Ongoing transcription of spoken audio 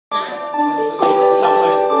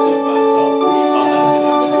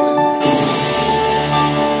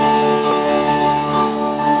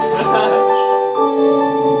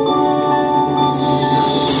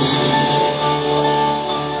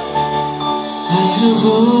have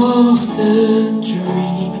often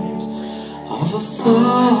dreamed of a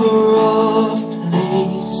far-off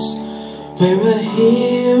place where a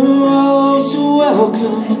hero's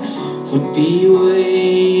welcome would be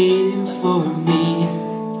waiting for me,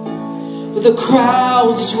 where the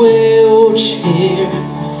crowds will cheer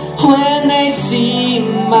when they see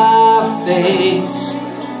my face,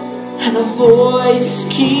 and a voice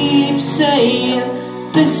keeps saying,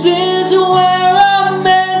 this is where I'm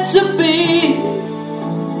meant to be.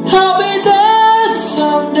 I'll be there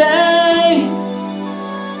someday.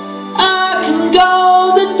 I can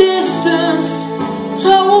go the distance,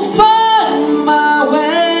 I will find my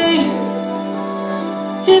way.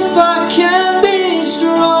 If I can be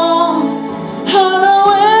strong, I know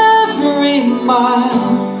every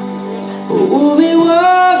mile will be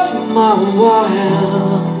worth my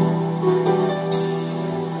while.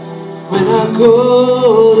 When I go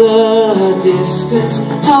the distance,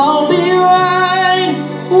 I'll be right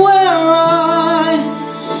where I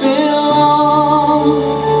belong.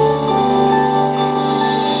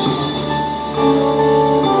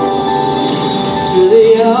 To the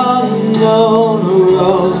unknown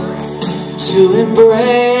road, to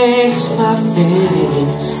embrace my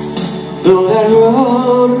fate. Though that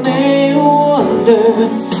road may wander,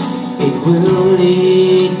 it will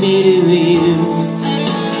lead me to you.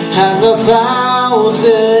 And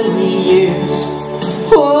 1,000 years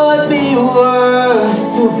would be worth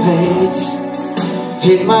the wait.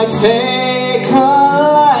 It might take a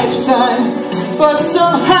lifetime, but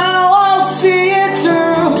somehow I'll see it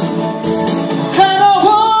through. And I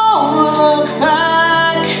won't look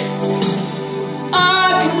back. I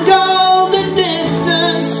can go the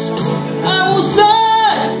distance, I will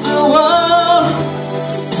search the world.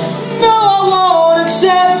 No, I won't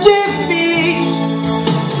accept defeat.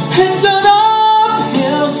 It's an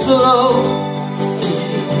uphill slope,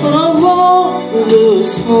 but I won't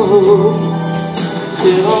lose hope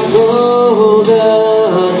till I go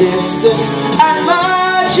the distance and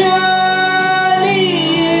my journey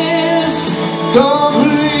is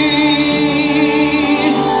complete.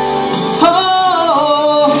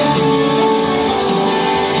 Oh,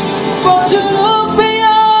 but to look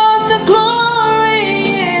beyond the glory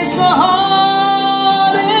is the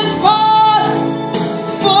hardest part.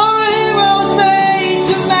 For heroes made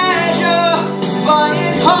to measure by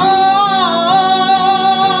his heart.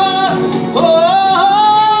 Oh,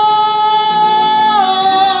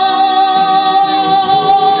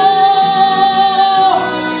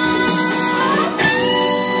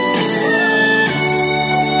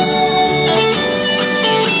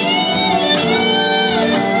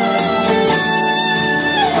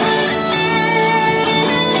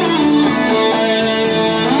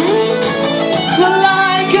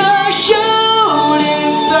 like a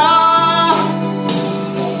shooting star,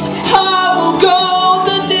 I will go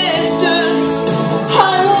the distance, I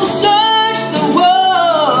will search the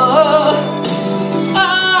world, I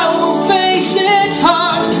will face its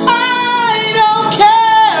heart. I don't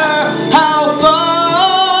care how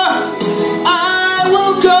far, I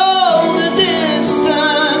will go the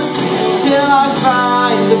distance till I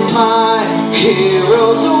find my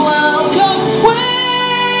hero's welcome waiting.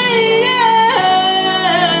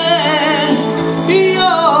 Your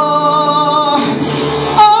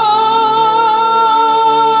arms.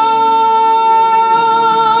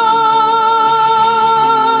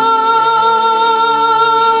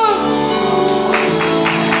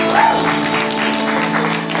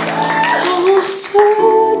 I will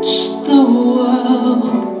search the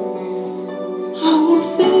world, I will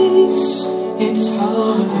face its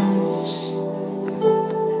heart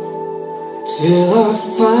till I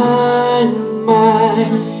find my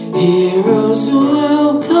hero's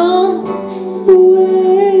welcome.